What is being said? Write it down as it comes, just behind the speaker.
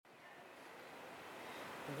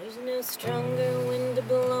There's no stronger wind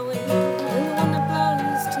blowing than the one that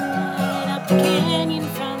blows tonight up the canyon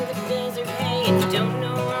from the desert. Hey, and you don't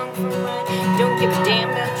know wrong from right. Don't give a damn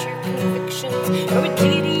about your convictions or what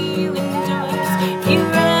duty you endorse. You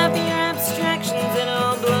run up your abstractions and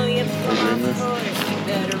I'll blow you off course. You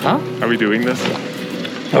better Are we doing this?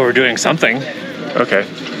 Oh, we're doing something. Okay.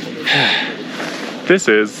 This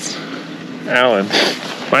is Alan.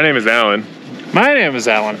 My name is Alan. My name is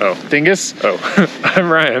Alan. Oh. Dingus. Oh, I'm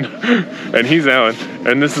Ryan, and he's Alan,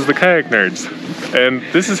 and this is the Kayak Nerds. And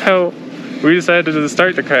this is how we decided to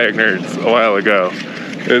start the Kayak Nerds a while ago.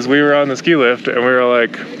 Is we were on the ski lift, and we were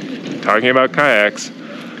like talking about kayaks,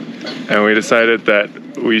 and we decided that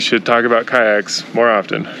we should talk about kayaks more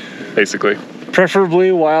often, basically.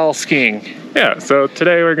 Preferably while skiing. Yeah, so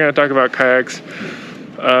today we're going to talk about kayaks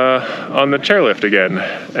on the chairlift again,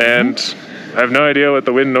 and I have no idea what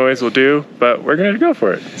the wind noise will do, but we're going to go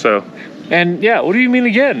for it. So, And yeah, what do you mean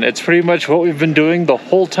again? It's pretty much what we've been doing the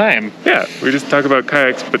whole time. yeah, we just talk about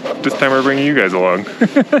kayaks, but this time we're bringing you guys along.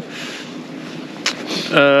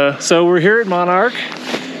 So we're here at Monarch.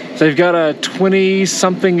 They've got a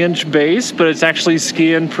 20-something inch base, but it's actually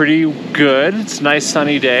skiing pretty good. It's a nice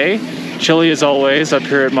sunny day. Chilly as always up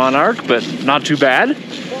here at Monarch, but not too bad.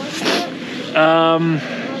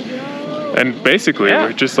 And basically, Yeah.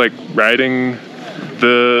 we're just like riding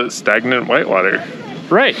the stagnant whitewater.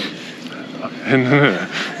 Right. And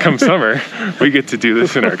come summer, we get to do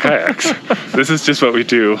this in our kayaks. This is just what we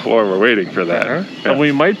do while we're waiting for that. Yeah. And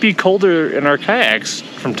we might be colder in our kayaks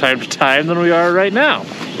from time to time than we are right now.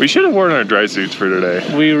 We should have worn our dry suits for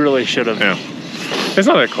today. We really should have. Yeah. It's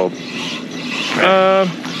not that cold.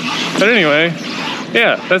 But anyway,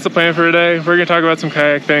 yeah, that's the plan for today. We're going to talk about some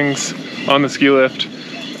kayak things on the ski lift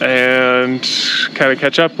and kind of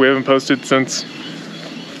catch up. We haven't posted since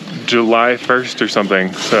July 1st or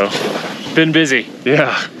something, so Been busy.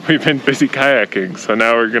 yeah, we've been busy kayaking, so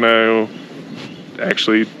now we're going to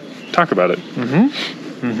actually talk about it.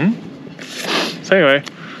 So anyway,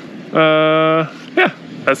 yeah,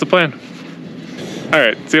 that's the plan. All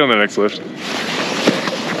right, see you on the next lift.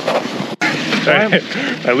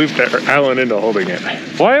 I looped Alan into holding it.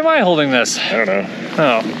 Why am I holding this? I don't know.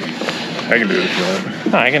 Oh, I can do it if you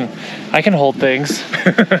want. I can hold things.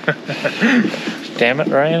 Damn it,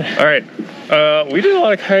 Ryan. All right. We did a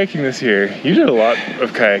lot of kayaking this year. You did a lot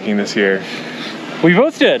of kayaking this year. We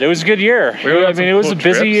both did. It was a good year. We went on some it was cool a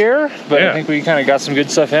busy trips. year, but Yeah. I think we kind of got some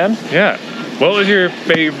good stuff in. Yeah. What was your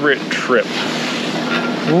favorite trip?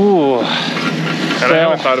 Ooh. And I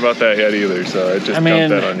haven't thought about that yet either, so I just dumped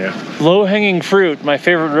that on you. Low-hanging fruit. My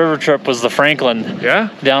favorite river trip was the Franklin Yeah?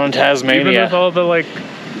 down in Tasmania. Even with all the, like,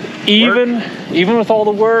 Even with all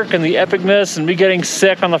the work and the epicness and me getting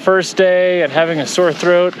sick on the first day and having a sore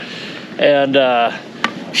throat and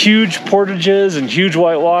huge portages and huge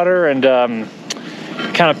whitewater and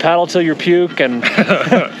kind of paddle till you puke and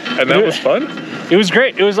and that was fun? it was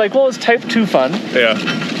great. It was like, well, it was type 2 fun, Yeah.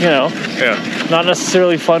 you know. Yeah. Not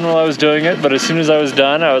necessarily fun while I was doing it, but as soon as I was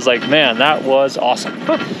done, I was like, man, that was awesome.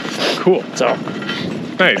 Cool. So,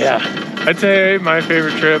 Nice. yeah. I'd say my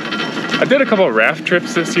favorite trip, I did a couple of raft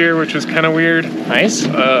trips this year, which was kind of weird. Nice.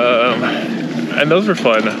 And those were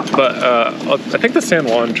fun, but I think the San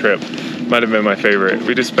Juan trip might have been my favorite.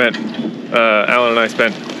 We just spent, Alan and I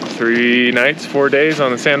spent 3 nights, 4 days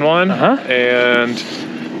on the San Juan, and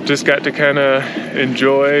just got to kind of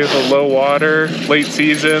enjoy the low water, late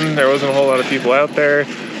season. There wasn't a whole lot of people out there.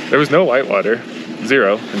 There was no whitewater,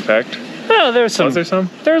 0, in fact. No, there was some. Was there some?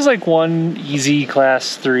 There was like one easy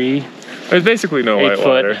class 3. There's basically no 8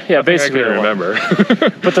 whitewater. foot. Yeah, basically I can no remember.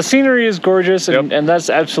 But the scenery is gorgeous, and, Yep. and that's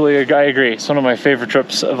absolutely, I agree. It's one of my favorite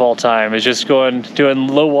trips of all time. Is just doing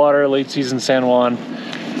low water, late season San Juan.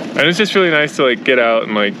 And it's just really nice to like get out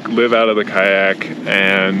and like live out of the kayak,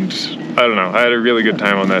 and I don't know, I had a really good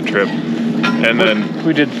time on that trip. And then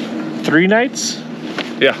We did 3 nights,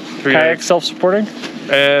 yeah, 3 kayak nights. self-supporting.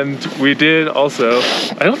 And we did also,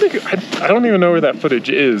 I don't even know where that footage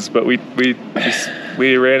is, but we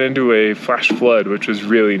ran into a flash flood, which was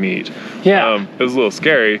really neat. Yeah. It was a little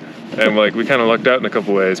scary, and like we kind of lucked out in a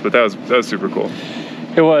couple ways, but that was super cool.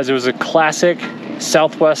 It was a classic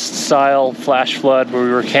Southwest style flash flood where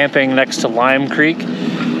we were camping next to Lime Creek,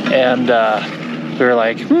 and we were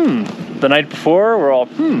like, the night before we're all,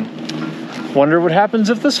 wonder what happens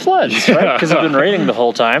if this floods, right? Because it's been raining the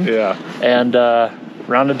whole time. Yeah. And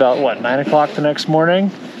around about 9 o'clock the next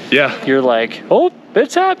morning, Yeah. you're like, oh,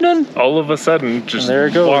 it's happening. All of a sudden, just there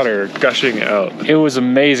it goes. water gushing out. It was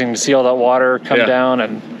amazing to see all that water come Yeah. down.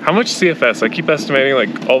 And How much CFS? I keep estimating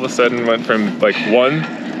like all of a sudden went from like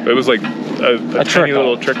 1, it was like a tiny trickle.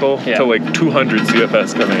 little trickle Yeah. to like 200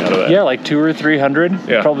 CFS coming out of that. Yeah, like 200 or 300.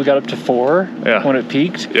 Yeah. Probably got up to 4 Yeah. when it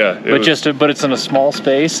peaked. Yeah, it was- but it's in a small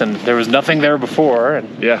space, and there was nothing there before. And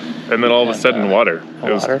Yeah, and then all of a sudden water.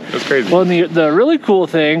 It was crazy. Well, and the really cool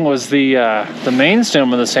thing was the main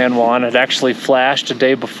stem of the San Juan had actually flashed a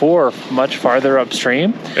day before, much farther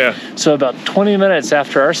upstream. Yeah. So about 20 minutes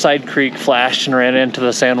after our side creek flashed and ran into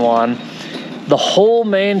the San Juan, the whole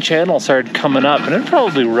main channel started coming up, and it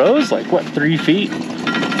probably rose like 3 feet.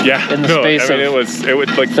 Yeah, in the space I mean, of it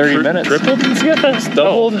was like 30 minutes. Tripled in CFS,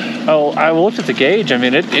 doubled. Oh, I looked at the gauge. I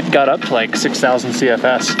mean, it got up to like 6,000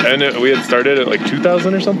 CFS. And we had started at like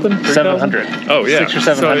 2,000 or something? 700. Oh, yeah. 600 or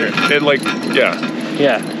 700. So it like, yeah.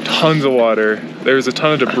 Yeah. Tons of water. There was a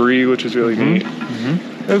ton of debris, which was really neat.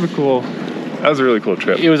 That was a really cool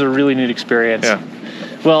trip. It was a really neat experience. Yeah.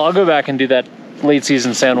 Well, I'll go back and do that late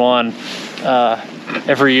season San Juan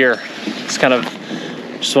every year. It's kind of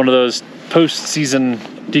just one of those post-season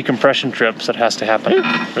decompression trips that has to happen.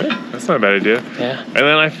 Right. That's not a bad idea. Yeah. And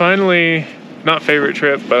then I finally, not favorite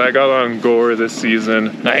trip, but I got on Gore this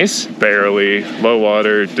season. Nice. Barely. Low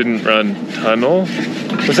water. Didn't run tunnel.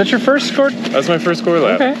 Was that your first Gore? That was my first Gore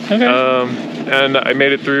lap. Okay. And I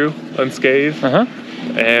made it through unscathed. Uh-huh.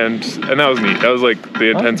 And that was neat. That was like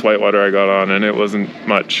the intense whitewater I got on, and it wasn't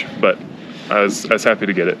much, but I was happy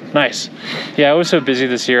to get it. Nice. Yeah, I was so busy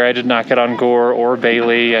this year. I did not get on Gore or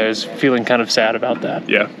Bailey. I was feeling kind of sad about that.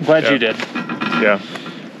 Yeah. Glad you did. Yeah.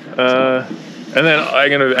 And then I'm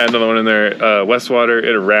going to add another one in there. Westwater,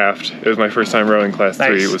 it a raft. It was my first time rowing class 3.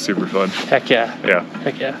 Nice. It was super fun. Heck yeah. Yeah.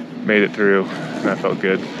 Heck yeah. Made it through. And that felt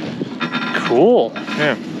good. Cool.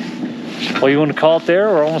 Yeah. Well, you want to call it there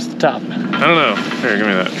or almost the top? I don't know. Here, give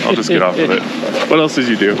me that. I'll just get off of it. What else did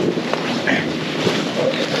you do?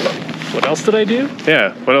 What else did I do?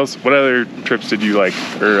 Yeah. What else? What other trips did you like?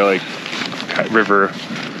 Or like river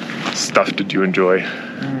stuff did you enjoy?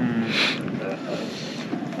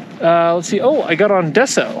 Let's see. Oh, I got on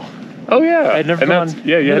Deso. Oh, yeah. I'd never gone.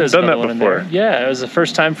 Yeah, you hadn't done that before. Yeah, it was the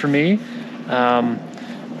first time for me.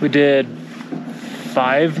 We did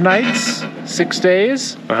 5 nights, 6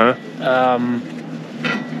 days. Uh-huh.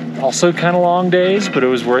 Also kind of long days, but it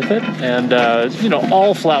was worth it. And,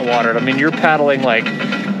 all flat watered. I mean, you're paddling like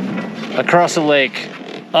across a lake,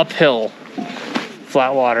 uphill,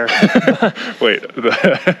 flat water. Wait,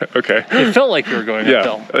 okay. It felt like you were going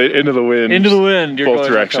uphill. Into the wind. Into the wind. You're both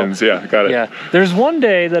going directions. uphill. Yeah, got it. Yeah. There's one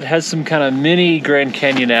day that has some kind of mini Grand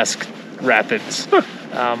Canyon-esque rapids.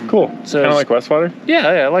 Cool. So Kind of like Westwater? Yeah,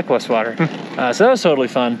 I like Westwater. So that was totally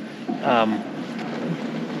fun.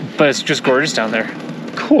 But it's just gorgeous down there.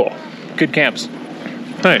 Cool. Good camps.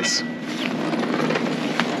 Nice.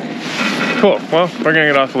 Cool. Well, we're going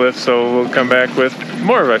to get off the lift, so we'll come back with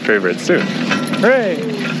more of our favorites soon. Hooray!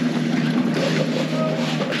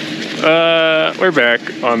 We're back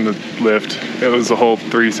on the lift. It was a whole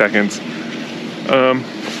 3 seconds.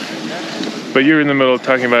 But you were in the middle of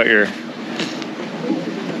talking about your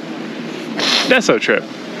Deso trip.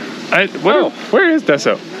 Where is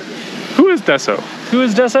Deso? Who is Deso? Who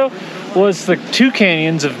is Deso? Well, it's the 2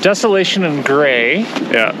 canyons of Desolation and Gray.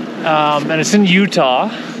 Yeah. And it's in Utah.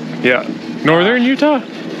 Yeah. Northern Utah?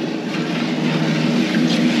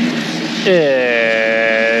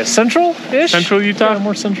 Central-ish? Central Utah? Yeah,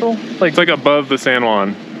 more central. It's like above the San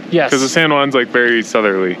Juan. Yes. Because the San Juan's like very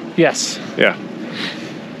southerly. Yes. Yeah.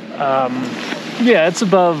 Yeah, it's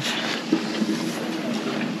above.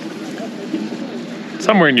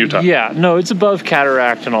 Somewhere in Utah. Yeah, no, it's above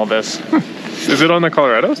Cataract and all this. Is it on the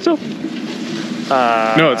Colorado still?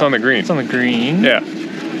 No, it's on the Green. It's on the Green. Yeah.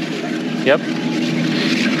 Yep.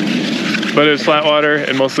 But it was flat water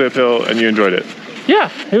and mostly uphill, and you enjoyed it. Yeah,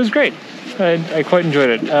 it was great. I quite enjoyed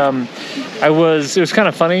it. It was kind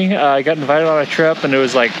of funny. I got invited on a trip, and it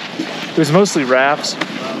was mostly rafts,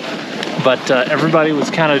 but everybody was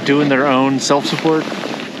kind of doing their own self-support.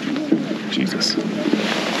 Jesus.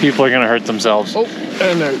 People are going to hurt themselves. Oh,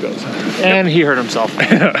 and there it goes. And he hurt himself. But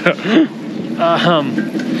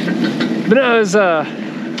no,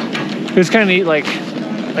 it was kind of neat. Like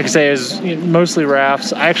I say, it was mostly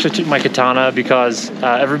rafts. I actually took my katana because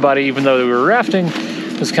everybody, even though we were rafting,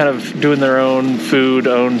 was kind of doing their own food,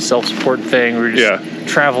 own self-support thing. We were just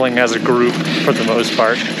traveling as a group for the most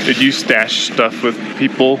part. Did you stash stuff with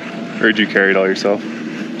people, or did you carry it all yourself?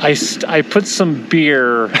 I put some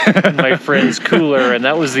beer in my friend's cooler, and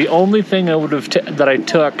that was the only thing I would have that I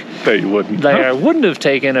took that you wouldn't. That I wouldn't have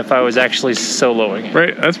taken if I was actually soloing it.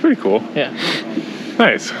 Right, that's pretty cool. Yeah.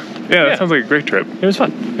 Nice. Yeah, that sounds like a great trip. It was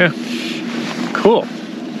fun. Yeah. Cool.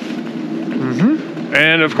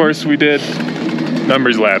 And of course we did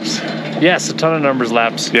numbers laps. Yes, a ton of numbers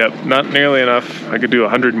laps. Yep, not nearly enough. I could do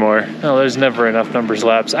 100 more. No, there's never enough numbers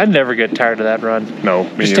laps. I'd never get tired of that run. No, me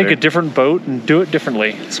Just either. take a different boat and do it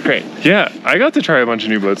differently. It's great. Yeah, I got to try a bunch of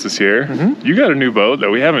new boats this year. Mm-hmm. You got a new boat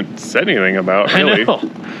that we haven't said anything about, really. I know.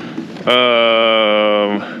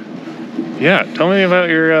 Yeah, tell me about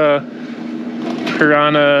your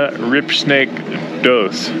Piranha Rip Snake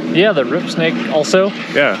Dose. Yeah, the Rip Snake also.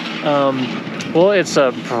 Yeah. Well, it's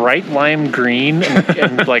a bright lime green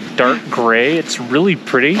and like dark gray. It's really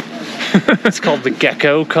pretty. It's called the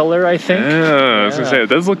gecko color, I think. Yeah, I was gonna say, it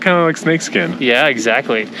does look kind of like snakeskin. Yeah,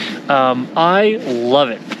 exactly. I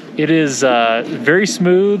love it. It is very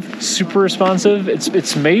smooth, super responsive.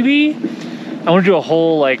 It's maybe, I want to do a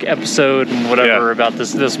whole like episode and whatever about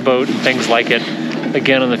this boat and things like it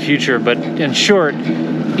again in the future. But in short,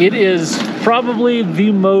 it is probably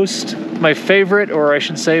my favorite, or I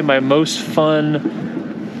should say my most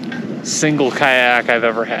fun single kayak I've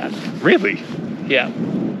ever had. Really? Yeah.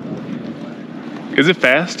 Is it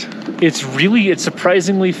fast? It's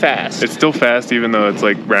surprisingly fast. It's still fast even though it's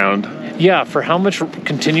like round. Yeah, for how much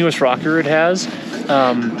continuous rocker it has,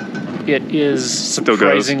 it is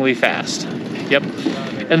surprisingly fast. Yep.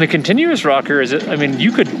 And the continuous rocker it's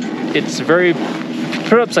very,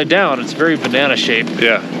 put it upside down, it's very banana shaped.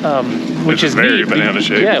 Yeah. Which is very neat. banana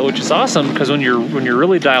shaped. Yeah, which is awesome because when you're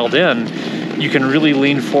really dialed in, you can really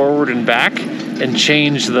lean forward and back and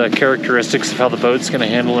change the characteristics of how the boat's going to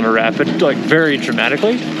handle in a rapid, like very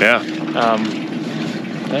dramatically. Yeah.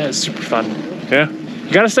 It's super fun. Yeah.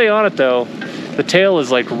 You got to stay on it though. The tail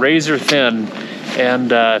is like razor thin,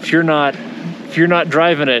 and if you're not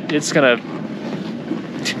driving it, it's gonna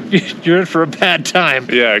you're in for a bad time.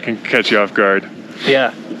 Yeah, it can catch you off guard.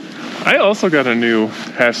 Yeah. I also got a new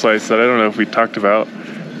hash slice that I don't know if we talked about.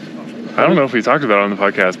 I don't know if we talked about it on the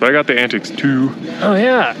podcast, but I got the Antics 2. Oh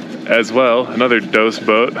yeah. As well, another Dose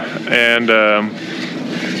boat, and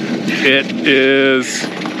it is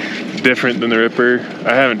different than the Ripper.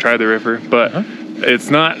 I haven't tried the Ripper, but it's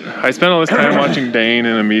not. I spent all this time watching Dane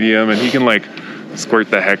in a medium, and he can like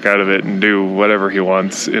squirt the heck out of it and do whatever he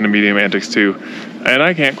wants in a medium Antics 2. And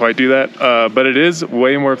I can't quite do that, but it is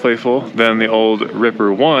way more playful than the old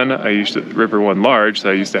Ripper 1. Ripper 1 Large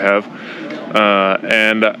that I used to have,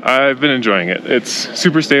 and I've been enjoying it. It's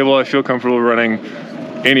super stable. I feel comfortable running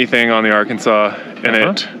anything on the Arkansas in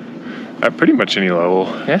it at pretty much any level.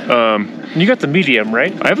 Yeah. You got the medium,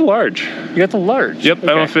 right? I have a large. You got the large. Yep. Okay.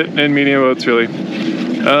 I don't fit in medium boats really.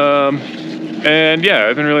 And yeah,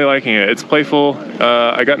 I've been really liking it. It's playful.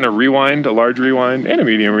 I got in a large rewind, and a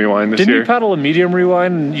medium rewind this year. Didn't you paddle a medium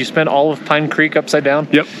rewind and you spent all of Pine Creek upside down?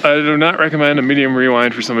 Yep. I do not recommend a medium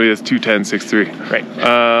rewind for somebody that's 210, 6'3". Right.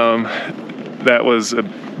 That was a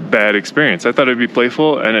bad experience. I thought it'd be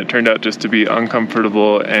playful, and it turned out just to be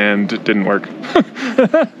uncomfortable and it didn't work.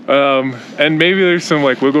 And maybe there's some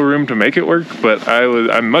like wiggle room to make it work, but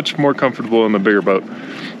I'm much more comfortable in the bigger boat.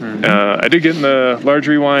 I did get in the large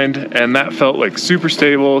rewind, and that felt like super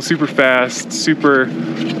stable, super fast, super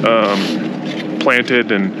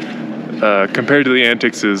planted, and compared to the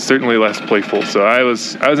Antics is certainly less playful. So I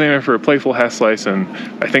was aiming for a playful half slice, and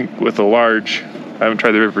I think with the large, I haven't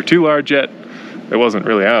tried the Ripper 2 large yet. It wasn't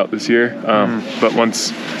really out this year, but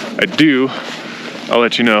once I do, I'll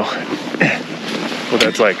let you know what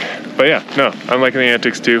that's like. But yeah, no, I'm liking the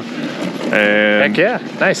Antics too. And heck yeah,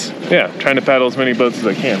 nice. Yeah, trying to paddle as many boats as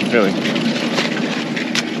I can, really.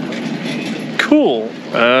 Cool.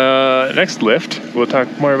 Next lift, we'll talk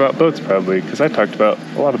more about boats probably, because I talked about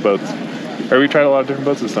a lot of boats. Or we tried a lot of different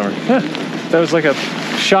boats this summer. Yeah, that was like a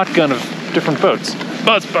shotgun of different boats.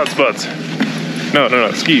 Boats. No,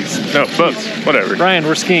 skis. No, boats. Whatever. Ryan,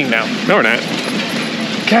 we're skiing now. No, we're not.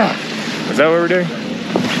 God. Is that what we're doing?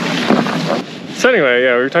 So anyway,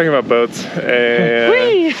 yeah, we were talking about boats, and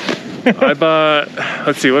Whee! I bought,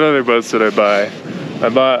 let's see, what other boats did I buy? I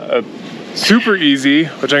bought a Super Easy,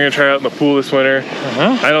 which I'm going to try out in the pool this winter.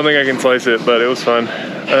 I don't think I can slice it, but it was fun.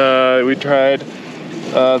 We tried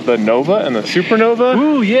the Nova and the Supernova.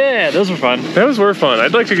 Ooh, yeah, those were fun. Those were fun.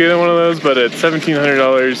 I'd like to get in one of those, but at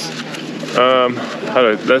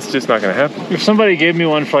 $1,700, that's just not going to happen. If somebody gave me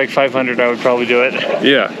one for like $500, I would probably do it.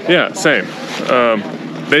 Yeah, same.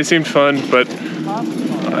 They seemed fun, but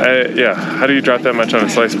how do you drop that much on a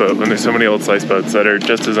slice boat when there's so many old slice boats that are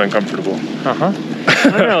just as uncomfortable? I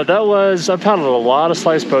don't know. I paddled a lot of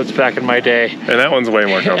slice boats back in my day. And that one's way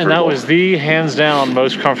more comfortable. And that was the hands down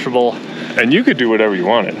most comfortable. And you could do whatever you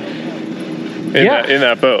wanted in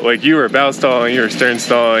that boat. Like you were bow stalling, you were stern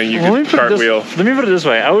stalling, you could cartwheel. Let me put it this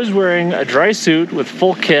way. I was wearing a dry suit with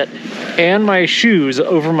full kit and my shoes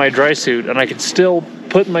over my dry suit, and I could still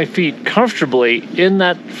put my feet comfortably in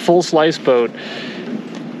that full slice boat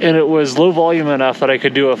and it was low volume enough that I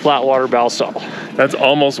could do a flat water bow stall. That's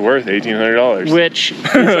almost worth $1,800. Which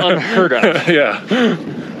is unheard of. Yeah.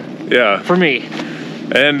 For me.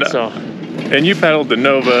 And you paddled the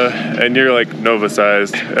Nova, and you're like Nova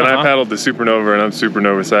sized, and I paddled the Supernova, and I'm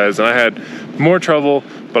Supernova sized, and I had more trouble,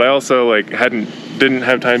 but I also like didn't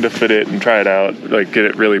have time to fit it and try it out, like get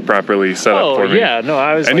it really properly set up for me. Yeah, no,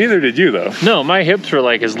 I was. And neither did you though. No, my hips were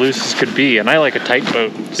like as loose as could be, and I like a tight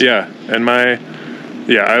boat. So. Yeah, and I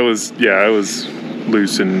was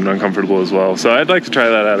loose and uncomfortable as well. So I'd like to try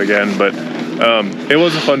that out again, but it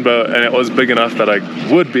was a fun boat, and it was big enough that I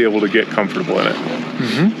would be able to get comfortable in it.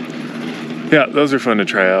 Mm-hmm. Yeah, those are fun to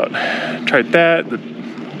try out. Tried that, the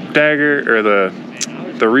Dagger, or the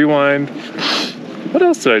Rewind. What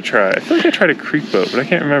else did I try? I feel like I tried a creek boat, but I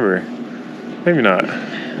can't remember. Maybe not.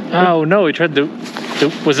 Oh, no, we tried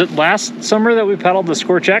was it last summer that we paddled the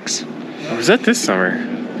Scorch X? Or was that this summer?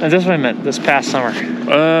 That's what I meant, this past summer.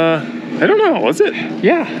 I don't know, was it?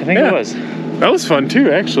 Yeah, I think it was. That was fun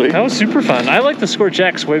too, actually. That was super fun. I like the Scorch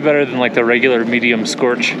X way better than like the regular medium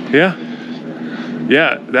Scorch.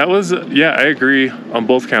 Yeah, that was, I agree on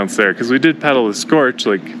both counts there, because we did paddle the Scorch,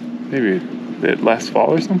 like, maybe last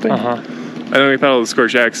fall or something. And then we paddled the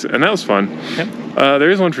Scorch X, and that was fun. Yep. There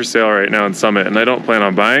is one for sale right now in Summit, and I don't plan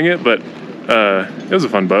on buying it, but it was a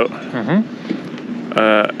fun boat.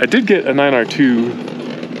 I did get a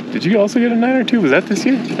 9R2. Did you also get a 9R2? Was that this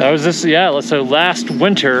year? That was this, yeah. So last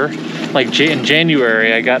winter, like in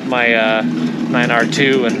January, I got my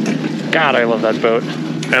 9R2, and God, I love that boat.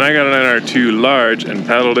 And I got a 9R2 large and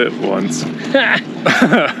paddled it once.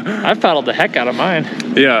 I've paddled the heck out of mine.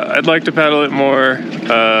 Yeah, I'd like to paddle it more.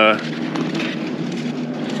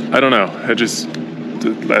 I don't know.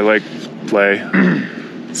 I like play.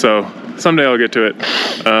 So someday I'll get to it.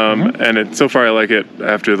 And so far I like it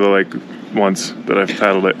after the once that I've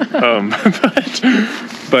paddled it.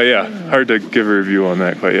 But yeah, hard to give a review on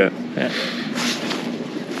that quite yet.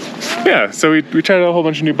 Yeah, so we tried out a whole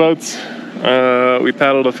bunch of new boats. We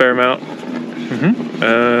paddled a fair amount.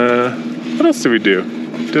 What else did we do?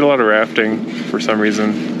 Did a lot of rafting for some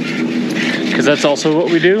reason. Because that's also what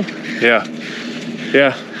we do? Yeah.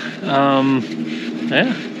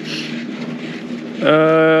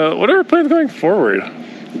 What are our plans going forward?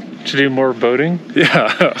 To do more boating?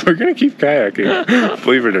 Yeah, we're going to keep kayaking,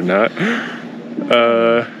 believe it or not. I'm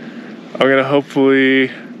going to hopefully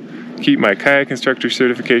keep my kayak instructor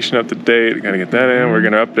certification up to date. Got to get that in. We're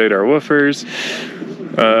going to update our woofers.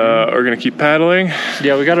 We're going to keep paddling.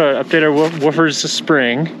 Yeah, we got to update our woofers this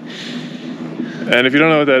spring. And if you don't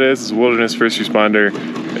know what that is, it's Wilderness First Responder.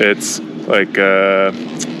 It's like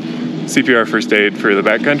CPR first aid for the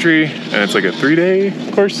backcountry, and it's like a 3-day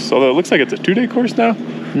course, although it looks like it's a 2-day course now.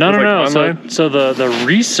 No. So the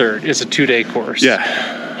recert is a 2-day course. Yeah.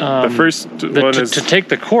 The first one is... To take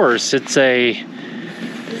the course, it's a...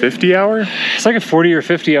 50-hour? It's like a 40 or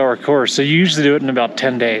 50-hour course, so you usually do it in about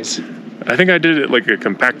 10 days. I think I did it like a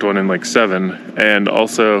compact one in 7, and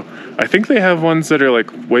also I think they have ones that are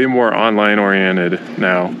way more online oriented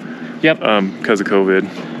now. Yep. Because of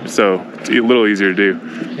COVID, so it's a little easier to do.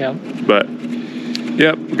 Yeah. But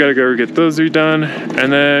yep, we gotta go get those redone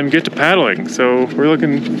and then get to paddling. So we're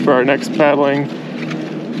looking for our next paddling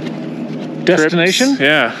destination. Trips.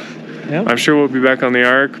 Yeah. Yep. I'm sure we'll be back on the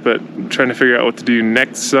Ark, but I'm trying to figure out what to do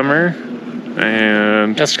next summer.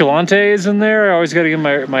 And Escalante is in there. I always got to get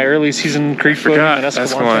my early season creek boating. I forgot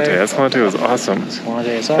Escalante. Escalante was awesome. Escalante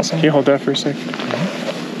is awesome. Can you hold that for a sec?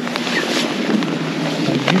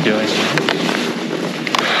 What are you doing?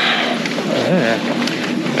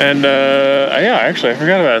 And actually, I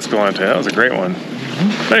forgot about Escalante. That was a great one.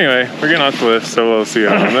 But anyway, we're getting off the list, so we'll see you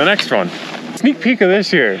on the next one. Sneak peek of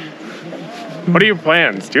this year. What are your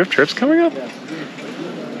plans? Do you have trips coming up?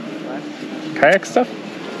 Kayak stuff?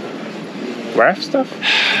 Raft stuff?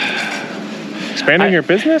 Expanding your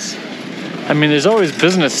business? I mean, there's always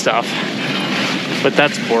business stuff, but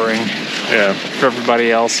that's boring. Yeah. For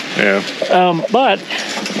everybody else. Yeah. But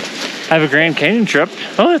I have a Grand Canyon trip.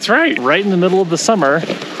 Oh, that's right. Right in the middle of the summer.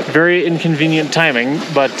 Very inconvenient timing,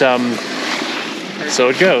 but so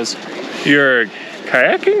it goes. You're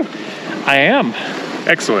kayaking? I am.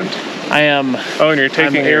 Excellent. I am. Oh, and you're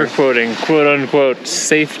taking air quoting, quote unquote,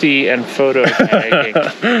 safety and photo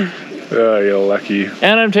kayaking. Oh, you're lucky.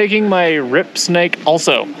 And I'm taking my Rip Snake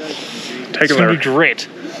also. It's going to be great.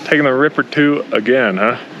 Taking the Ripper 2 again,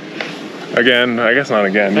 huh? Again, I guess not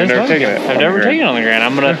again. You've never taken it. I've never taken it on the Grand.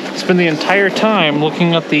 I'm going to spend the entire time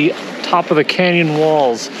looking at the top of the canyon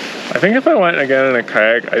walls. I think if I went again in a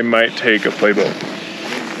kayak, I might take a playboat.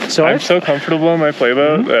 So I'm so comfortable in my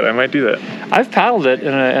playboat that I might do that. I've paddled it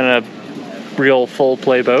in a real full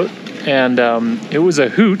playboat. and it was a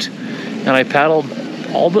hoot. And I paddled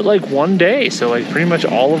all but like one day, so like pretty much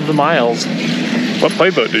all of the miles. What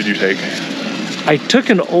playboat did you take? I took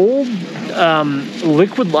an old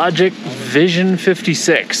Liquid Logic Vision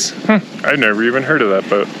 56. I've never even heard of that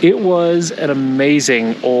boat. It was an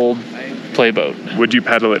amazing old playboat. Would you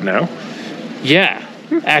paddle it now? Yeah.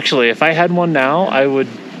 Actually, if I had one now, I would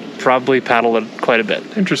probably paddle it quite a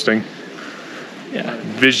bit. Interesting. Yeah.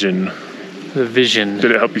 Vision. The Vision.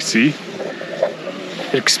 Did it help you see?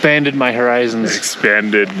 It expanded my horizons. It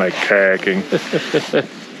expanded my kayaking.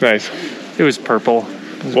 Nice. It was purple.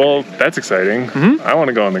 Well, that's exciting. Mm-hmm. I want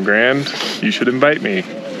to go on the Grand. You should invite me.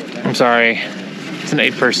 I'm sorry. It's an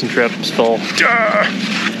 8-person trip. It's full.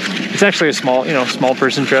 It's actually a small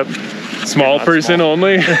person trip. Small person small.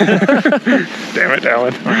 Only? Damn it,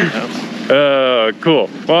 Alan. Cool.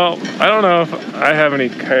 Well, I don't know if I have any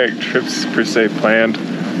kayak trips per se planned,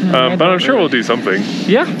 but I'm sure we'll do something.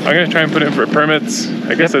 Yeah. I'm going to try and put in for permits.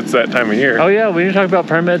 I guess it's that time of year. Oh, yeah. We need to talk about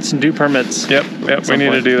permits and do permits. Yep. We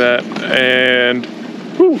need to do that. And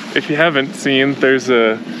if you haven't seen, there's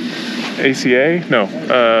a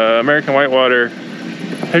American Whitewater.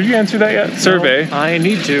 Have you answered that yet? Survey. No, I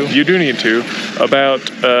need to. You do need to, about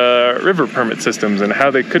river permit systems and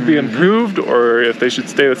how they could be improved or if they should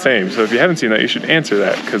stay the same. So if you haven't seen that, you should answer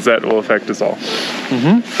that because that will affect us all.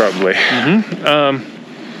 Probably.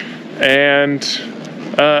 And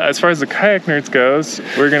as far as the Kayak Nerds goes,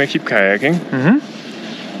 we're going to keep kayaking.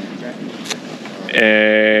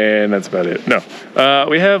 And that's about it. No.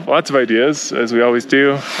 We have lots of ideas, as we always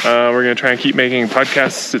do. We're going to try and keep making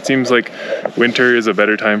podcasts. It seems like winter is a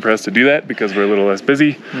better time for us to do that because we're a little less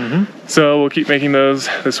busy. So we'll keep making those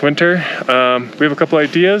this winter. We have a couple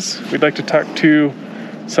ideas. We'd like to talk to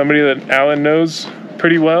somebody that Alan knows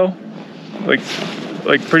pretty well. Like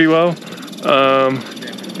pretty well.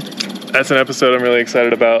 That's an episode I'm really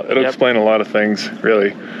excited about. It'll explain a lot of things,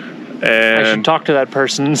 really. And I should talk to that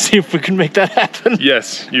person and see if we can make that happen.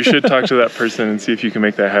 Yes, you should talk to that person and see if you can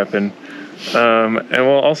make that happen. And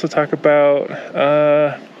we'll also talk about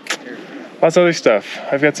lots of other stuff.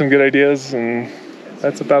 I've got some good ideas, and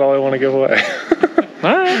that's about all I want to give away.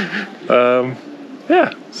 All right.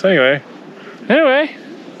 Yeah, so anyway,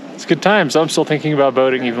 it's a good time. So I'm still thinking about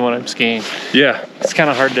boating even when I'm skiing. Yeah. It's kind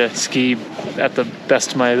of hard to ski at the best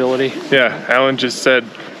of my ability. Yeah, Alan just said...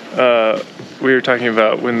 we were talking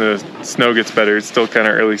about when the snow gets better, it's still kind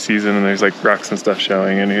of early season and there's like rocks and stuff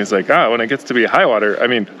showing. And he was like, when it gets to be high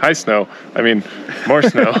snow, more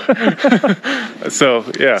snow. So,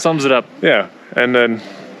 yeah. Sums it up. Yeah. And then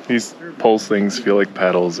these poles things feel like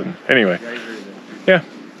paddles. And anyway, yeah,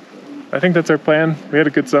 I think that's our plan. We had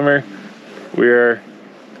a good summer. We're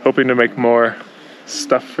hoping to make more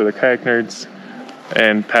stuff for the Kayak Nerds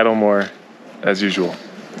and paddle more as usual.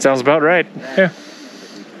 Sounds about right. Yeah.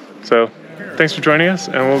 So, thanks for joining us,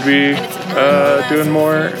 and we'll be doing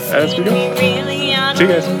more as we go. See you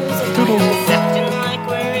guys. Toodles.